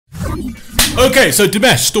Okay, so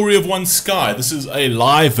Dimash, Story of One Sky. This is a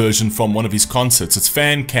live version from one of his concerts. It's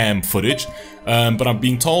FANCAM footage, but I'm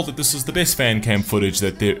being told that this is the best FANCAM footage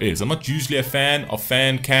that there is. I'm not usually a fan of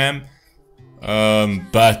FANCAM,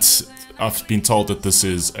 but I've been told that this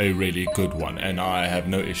is a really good one, and I have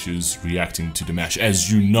no issues reacting to Dimash.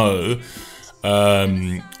 As you know,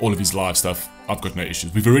 all of his live stuff, I've got no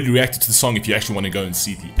issues. We've already reacted to the song. If you actually want to go and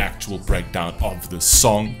see the actual breakdown of the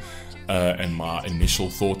song, and my initial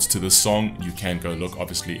thoughts to this song, you can go look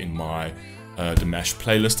obviously in my Dimash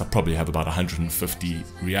playlist. I probably have about 150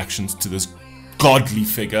 reactions to this godly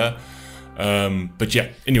figure. But yeah,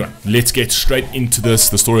 anyway, let's get straight into this.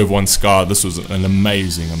 The Story of One Sky. This was an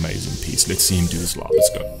amazing, amazing piece. Let's see him do this live. Let's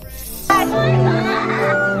go.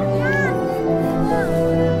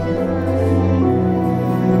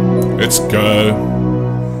 Let's go.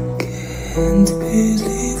 Can't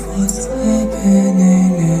believe what's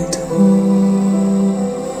happening at all.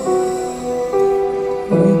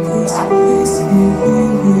 We persuasively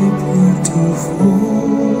report to fall.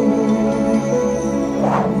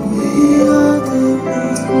 We are the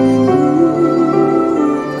reason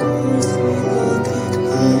cause we are that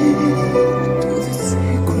high to the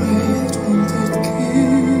secret one that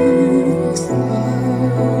kills life.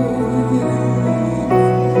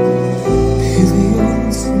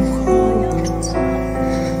 Billions of hearts,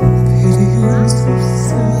 billions of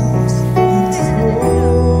souls and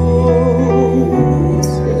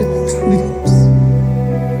souls and dreams.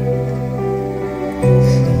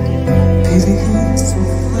 Billions of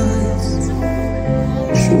lives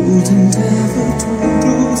shouldn't ever turn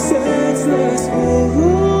to senseless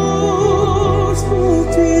horrors for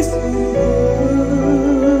this world.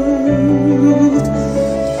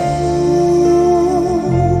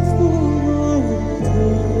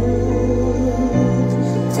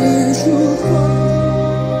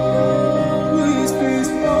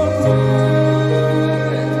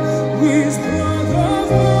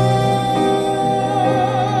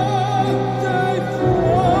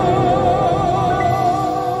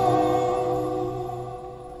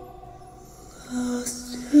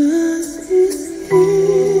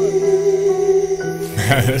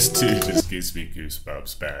 This too just gives me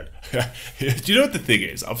goosebumps bad. Do you know what the thing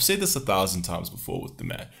is? I've said this 1,000 times before with the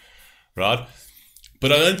man, right?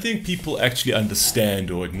 But I don't think people actually understand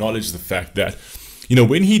or acknowledge the fact that, you know,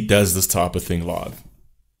 when he does this type of thing live,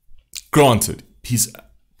 granted, he's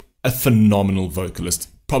a phenomenal vocalist,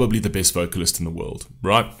 probably the best vocalist in the world,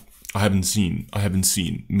 right? I haven't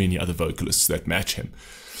seen many other vocalists that match him.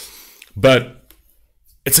 But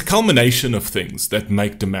it's a culmination of things that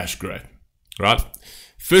make Dimash great, right?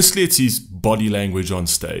 Firstly, it's his body language on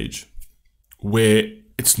stage, where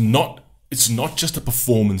it's not just a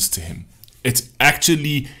performance to him. It's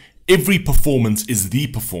actually, every performance is the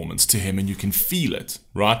performance to him, and you can feel it,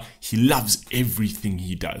 right? He loves everything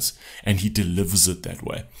he does, and he delivers it that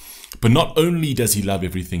way. But not only does he love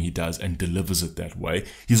everything he does and delivers it that way,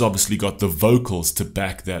 he's obviously got the vocals to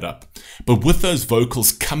back that up. But with those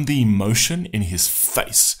vocals come the emotion in his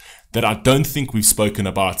face that I don't think we've spoken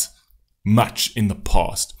about much in the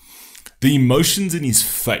past. The emotions in his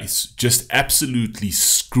face just absolutely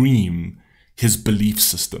scream his belief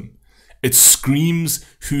system. It screams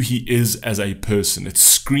who he is as a person. It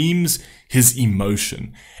screams his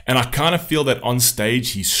emotion. And I kind of feel that on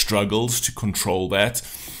stage he struggles to control that.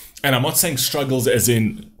 And I'm not saying struggles as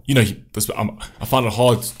in, you know, I find it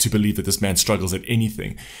hard to believe that this man struggles at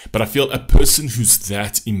anything. But I feel a person who's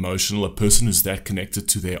that emotional, a person who's that connected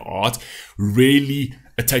to their art, really,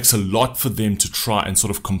 it takes a lot for them to try and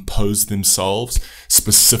sort of compose themselves,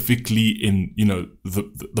 specifically in, you know,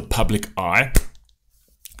 the public eye.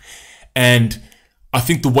 And I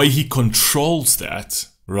think the way he controls that,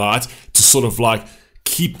 right, to sort of like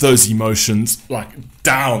keep those emotions like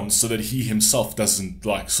down so that he himself doesn't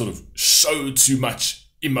like sort of show too much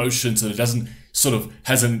emotion, so that it doesn't sort of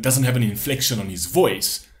doesn't have any inflection on his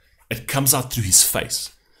voice. It comes out through his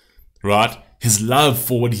face, right? His love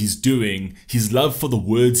for what he's doing, his love for the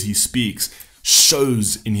words he speaks,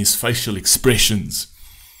 shows in his facial expressions.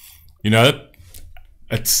 You know,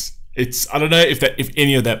 it's I don't know if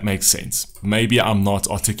any of that makes sense. Maybe I'm not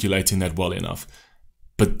articulating that well enough,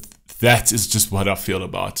 but that is just what I feel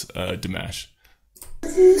about Dimash.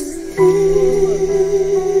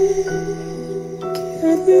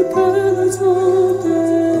 Can we balance all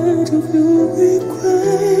that of your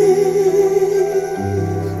regret?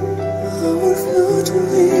 Our future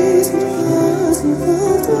is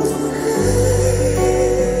impossible to say.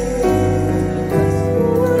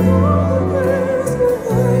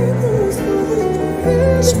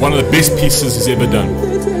 It's one of the best pieces he's ever done,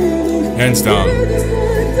 hands down.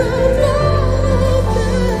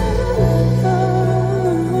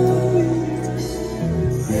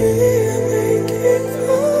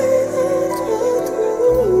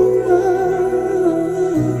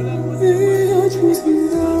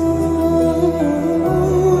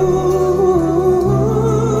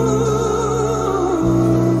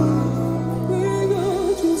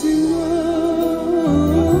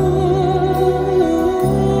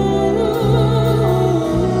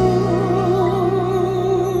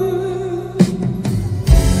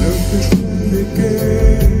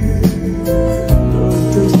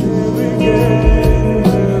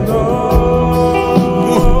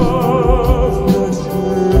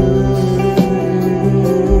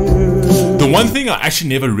 actually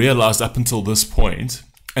never realized up until this point,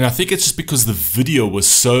 and I think it's just because the video was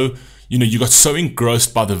so, you know, you got so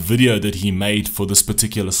engrossed by the video that he made for this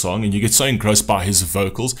particular song, and you get so engrossed by his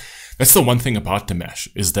vocals. That's the one thing about Dimash,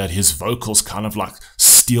 is that his vocals kind of like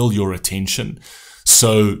steal your attention.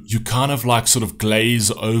 So you kind of like sort of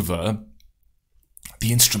glaze over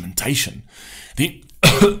the instrumentation.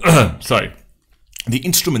 Sorry. The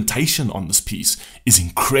instrumentation on this piece is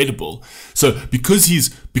incredible. So because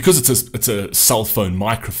it's a cell phone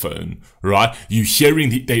microphone, right? You're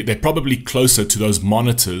hearing they're probably closer to those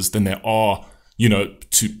monitors than they are, you know,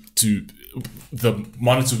 to the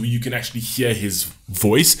monitor where you can actually hear his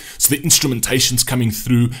voice. So the instrumentation's coming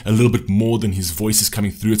through a little bit more than his voice is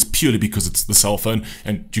coming through. It's purely because it's the cell phone,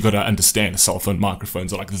 and you got to understand the cell phone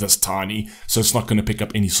microphones are like this tiny, so it's not going to pick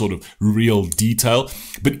up any sort of real detail.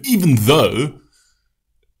 But even though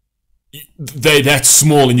they're that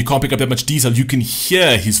small and you can't pick up that much detail, you can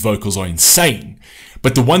hear his vocals are insane.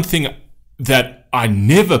 But the one thing that I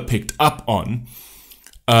never picked up on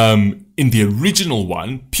in the original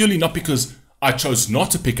one, purely not because I chose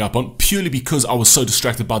not to pick up on, purely because I was so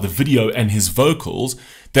distracted by the video and his vocals,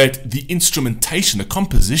 that the instrumentation, the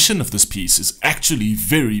composition of this piece is actually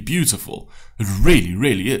very beautiful. It really,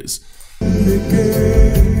 really is.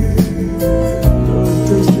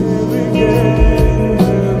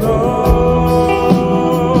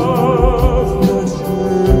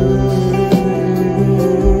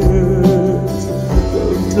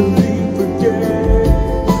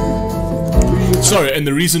 Sorry, and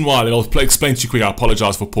the reason why, I'll explain to you quickly, I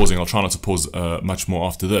apologize for pausing, I'll try not to pause much more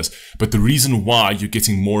after this, but the reason why you're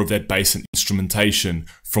getting more of that bass and instrumentation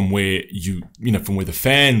from where from where the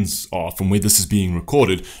fans are, from where this is being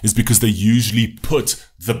recorded, is because they usually put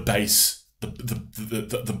the bass,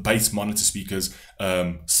 the bass monitor speakers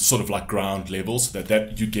sort of like ground level, so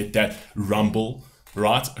that you get that rumble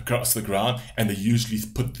right across the ground, and they usually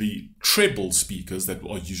put the treble speakers that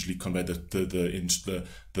are usually convey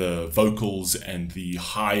the vocals and the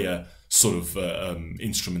higher sort of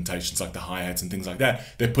instrumentations like the hi-hats and things like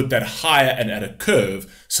that. They put that higher and at a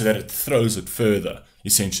curve so that it throws it further,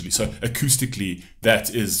 essentially. So acoustically,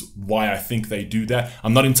 that is why I think they do that.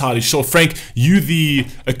 I'm not entirely sure. Frank, you the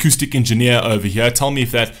acoustic engineer over here, tell me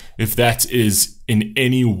if that is in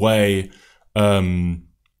any way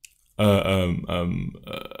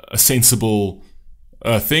a sensible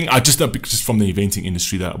thing. I just know, because just from the eventing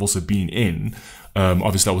industry that I've also been in,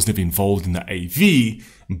 obviously I was never involved in the AV,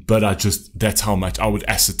 but that's how much I would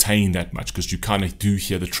ascertain that much, because you kind of do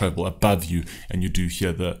hear the treble above you, and you do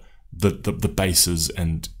hear the basses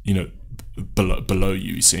and, you know, below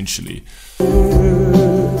you, essentially.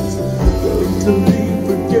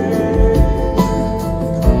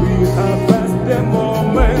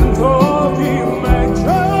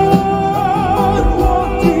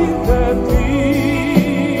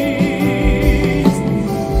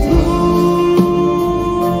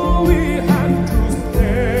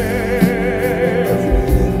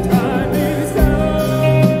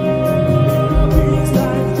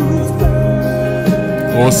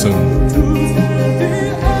 Awesome.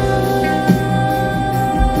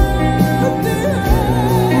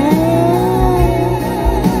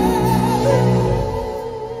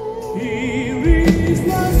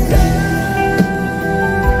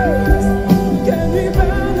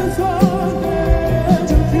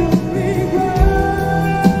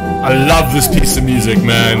 I love this piece of music,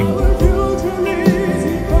 man.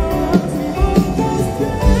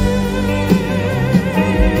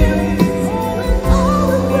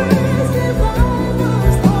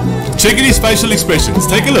 Check out his facial expressions.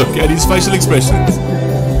 Take a look at his facial expressions.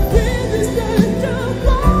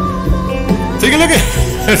 Take a look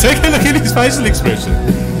at his facial expression.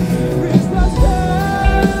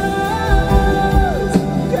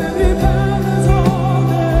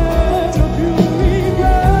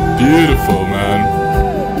 Beautiful, man.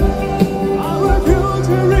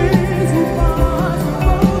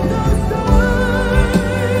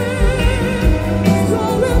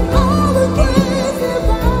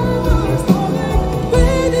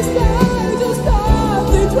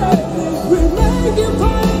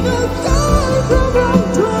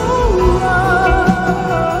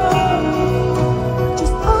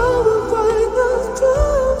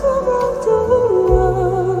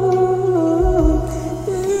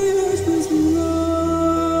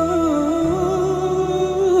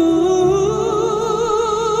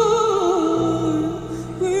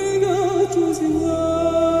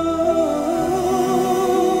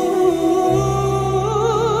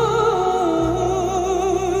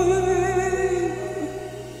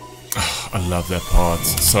 I love that part.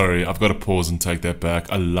 Sorry, I've got to pause and take that back.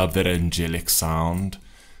 I love that angelic sound.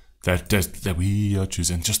 That we are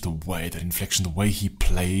choosing, just the way, that inflection, the way he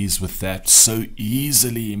plays with that so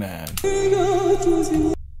easily, man.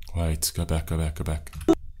 Wait, go back.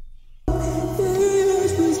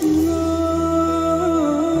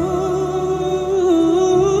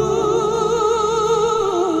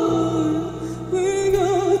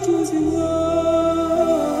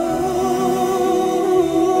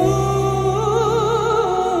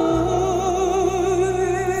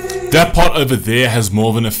 That part over there has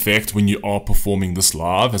more of an effect when you are performing this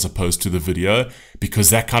live as opposed to the video, because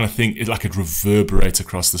that kind of thing, it reverberates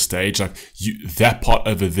across the stage. Like that part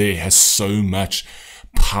over there has so much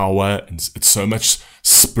power and it's so much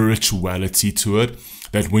spirituality to it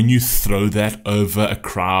that when you throw that over a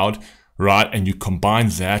crowd, right, and you combine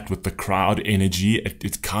that with the crowd energy,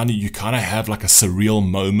 you kind of have like a surreal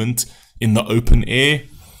moment in the open air.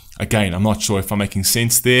 Again, I'm not sure if I'm making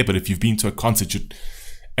sense there, but if you've been to a concert,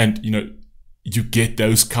 and you get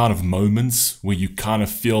those kind of moments where you kind of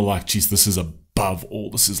feel like, geez, this is above all.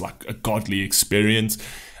 This is like a godly experience.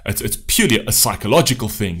 It's purely a psychological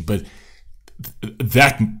thing, but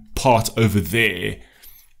that part over there,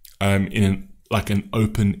 in an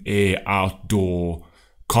open air outdoor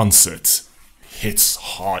concert, hits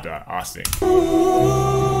harder, I think.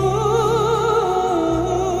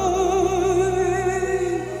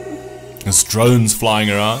 There's drones flying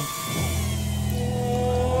around.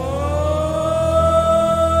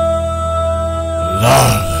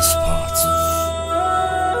 Love this part.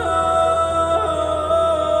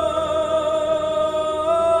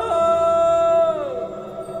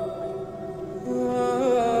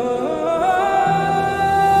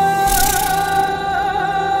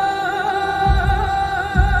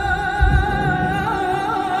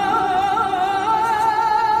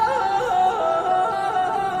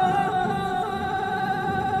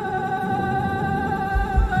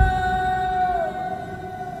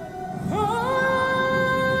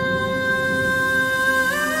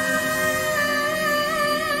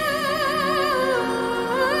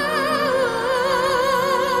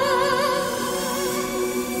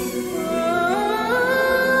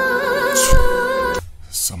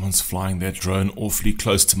 Someone's flying that drone awfully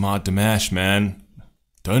close to my Dimash, man.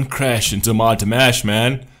 Don't crash into my Dimash,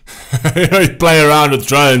 man. Play around with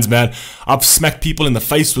drones, man. I've smacked people in the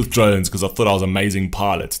face with drones because I thought I was an amazing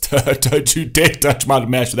pilot. Don't you dare touch my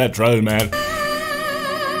Dimash with that drone, man.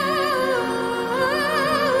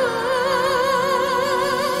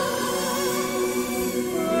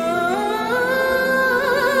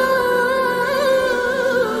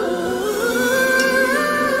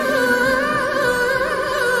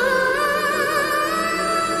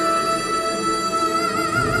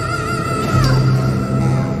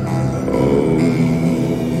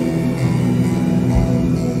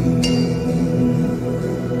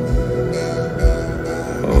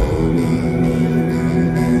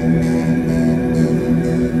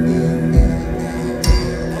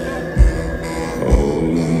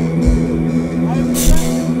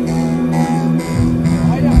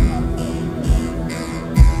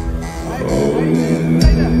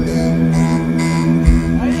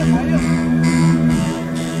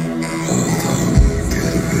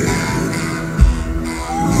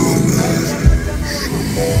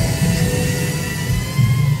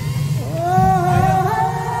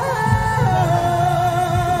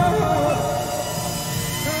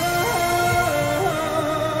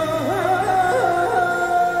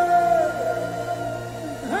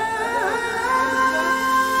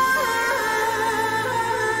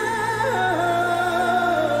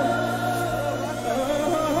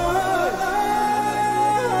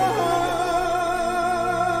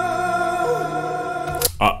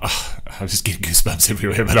 I'm just getting goosebumps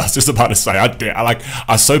everywhere, but I was just about to say,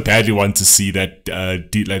 I so badly want to see that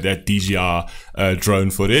that DJI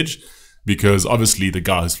drone footage, because obviously the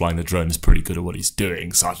guy who's flying the drone is pretty good at what he's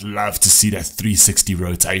doing. So I'd love to see that 360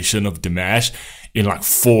 rotation of Dimash in like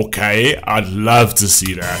 4K. I'd love to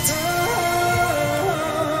see that.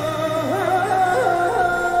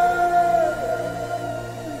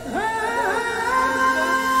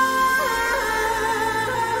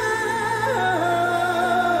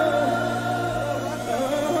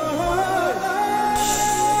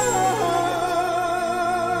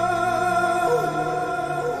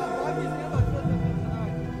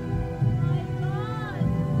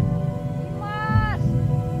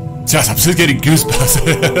 Just, I'm still getting goosebumps.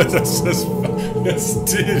 This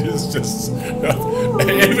dude is just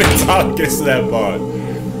every time it gets to that part.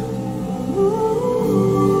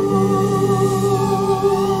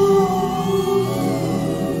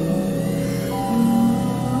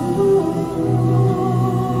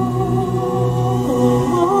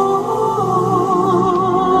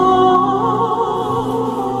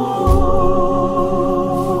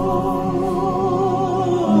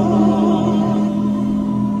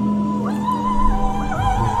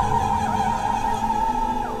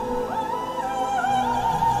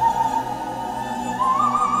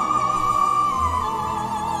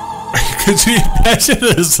 Could you imagine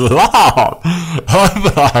this laugh?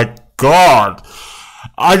 Oh my god.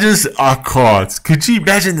 I can't. Could you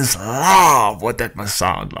imagine this laugh? What that must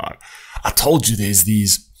sound like. I told you there's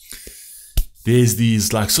these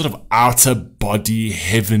like sort of outer body,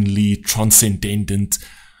 heavenly, transcendent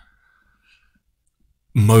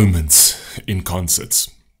moments in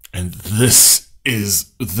concerts. And this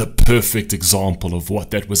is the perfect example of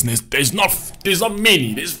what that was. And there's not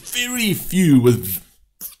many. There's very few with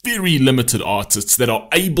very limited artists that are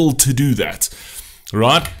able to do that,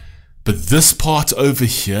 right? But this part over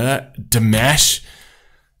here, Dimash,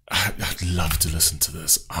 I'd love to listen to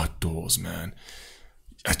this outdoors, man.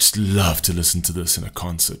 I just love to listen to this in a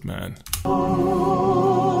concert, man.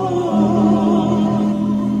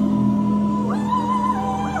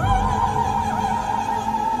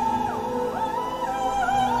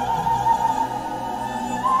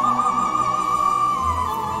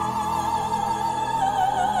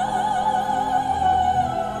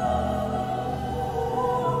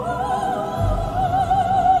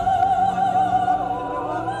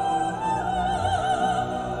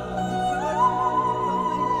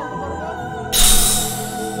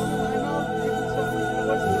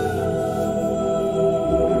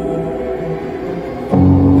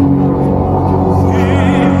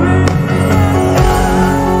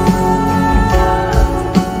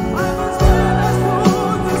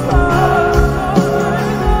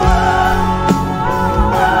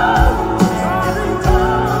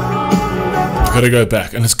 Gotta go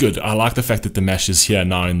back, and it's good. I like the fact that Dimash is here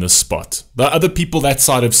now in this spot. The other people that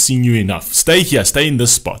side have seen you enough. Stay here, stay in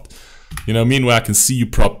this spot. You know, meanwhile I can see you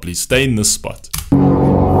properly. Stay in this spot.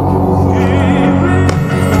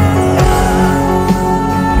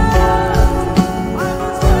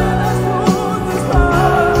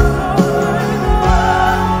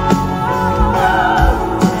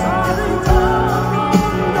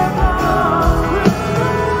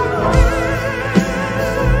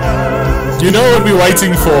 You know what we're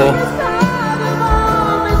waiting for.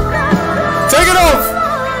 Take it off!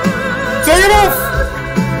 Take it off!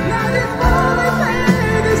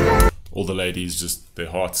 All the ladies just, their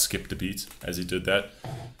hearts skipped a beat as he did that.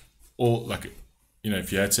 Or like, you know,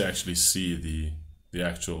 if you had to actually see the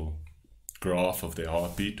actual graph of their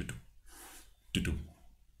heartbeat. Do-do.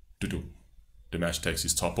 Do-do. Dimash takes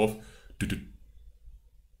his top off. Do-do.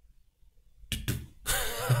 Do-do.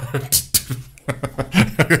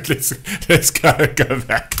 let's go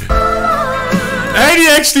back. And he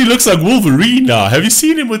actually looks like Wolverine now. Have you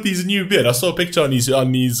seen him with his new beard? I saw a picture on his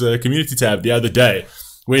community tab the other day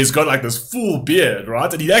where he's got like this full beard,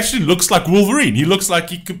 right? And he actually looks like Wolverine. He looks like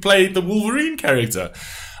he could play the Wolverine character.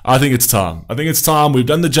 I think it's time. I think it's time. We've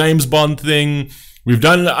done the James Bond thing. We've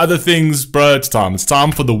done other things, bro. It's time. It's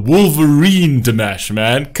time for the Wolverine Dimash,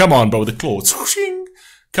 man. Come on, bro, with the claws.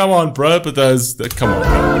 Come on, bro. But come on,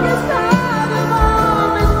 bro.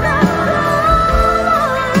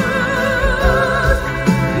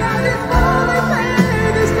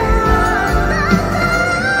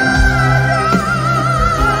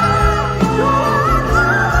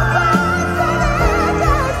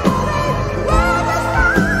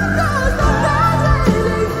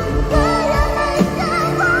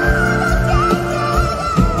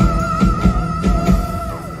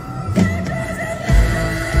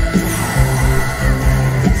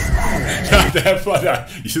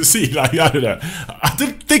 You see, like, I don't know. I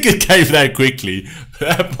didn't think it came that quickly.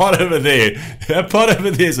 That part over there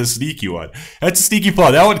is a sneaky one. That's a sneaky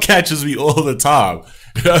part. That one catches me all the time.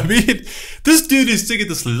 You know what I mean? This dude is singing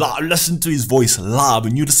this live. Listen to his voice live,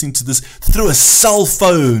 and you're listening to this through a cell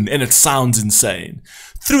phone, and it sounds insane.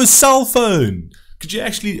 Through a cell phone. Could you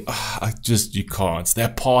actually? You can't.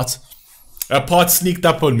 That part sneaked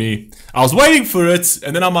up on me. I was waiting for it,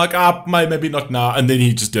 and then I'm like, maybe not now, and then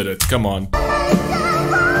he just did it. Come on.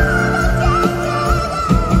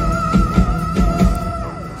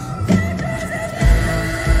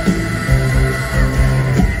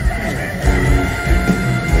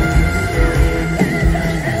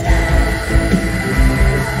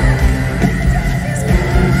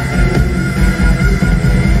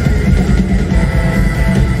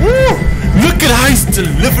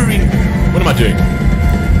 Delivering. What am I doing?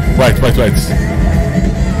 Wait.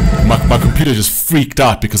 My computer just freaked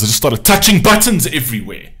out because I just started touching buttons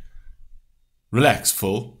everywhere. Relax,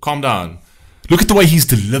 Phil. Calm down. Look at the way he's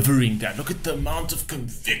delivering that. Look at the amount of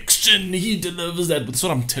conviction he delivers that. That's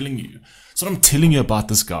what I'm telling you. That's what I'm telling you about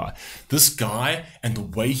this guy. This guy and the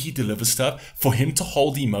way he delivers stuff, for him to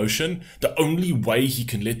hold emotion, the only way he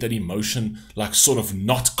can let that emotion like sort of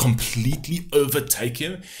not completely overtake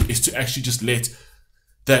him is to actually just let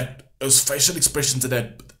that those facial expressions and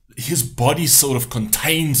that his body sort of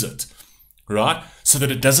contains it. right? So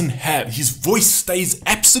that it doesn't have, his voice stays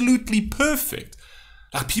absolutely perfect.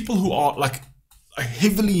 Like people who are like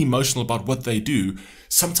heavily emotional about what they do,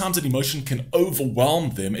 sometimes an emotion can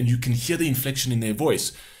overwhelm them and you can hear the inflection in their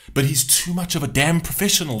voice. But he's too much of a damn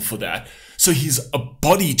professional for that. So his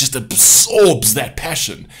body just absorbs that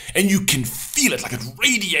passion and you can feel it, like it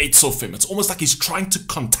radiates off him. It's almost like he's trying to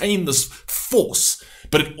contain this force,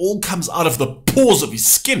 but it all comes out of the pores of his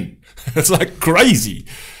skin. It's like crazy.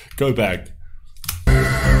 Go back.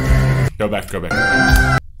 Go back, go back.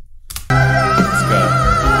 Let's go.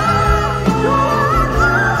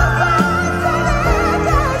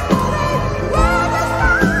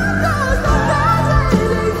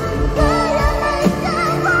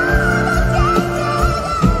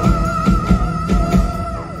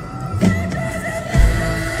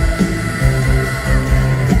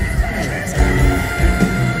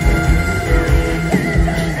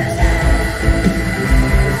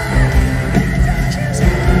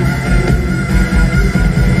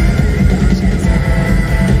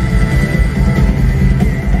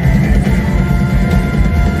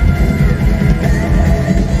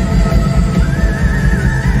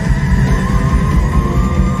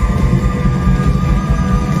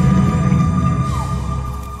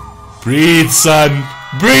 Breathe, son.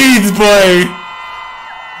 Breathe, boy.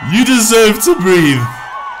 You deserve to breathe.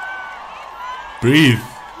 Breathe.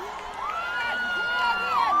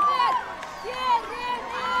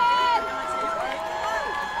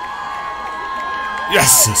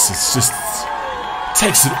 Yes, it's just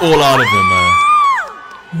takes it all out of him, man.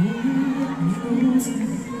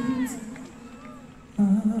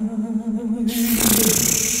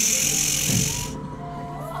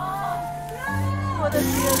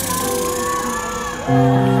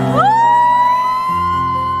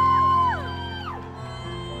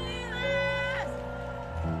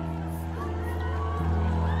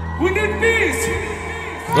 We need peace.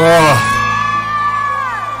 Oh.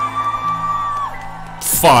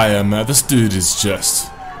 Fire, man. This dude is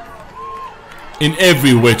just in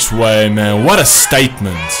every which way, man. What a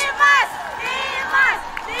statement.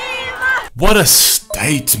 What a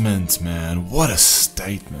statement, man. What a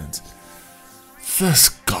statement. This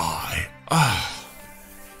guy.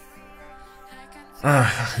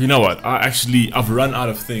 You know what? I've run out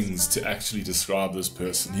of things to actually describe this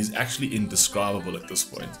person. He's actually indescribable at this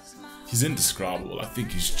point. He's indescribable. I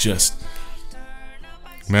think he's just...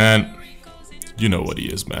 Man, you know what he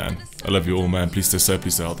is, man. I love you all, man. Please stay safe,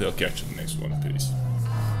 please stay healthy. I'll catch you in the next one.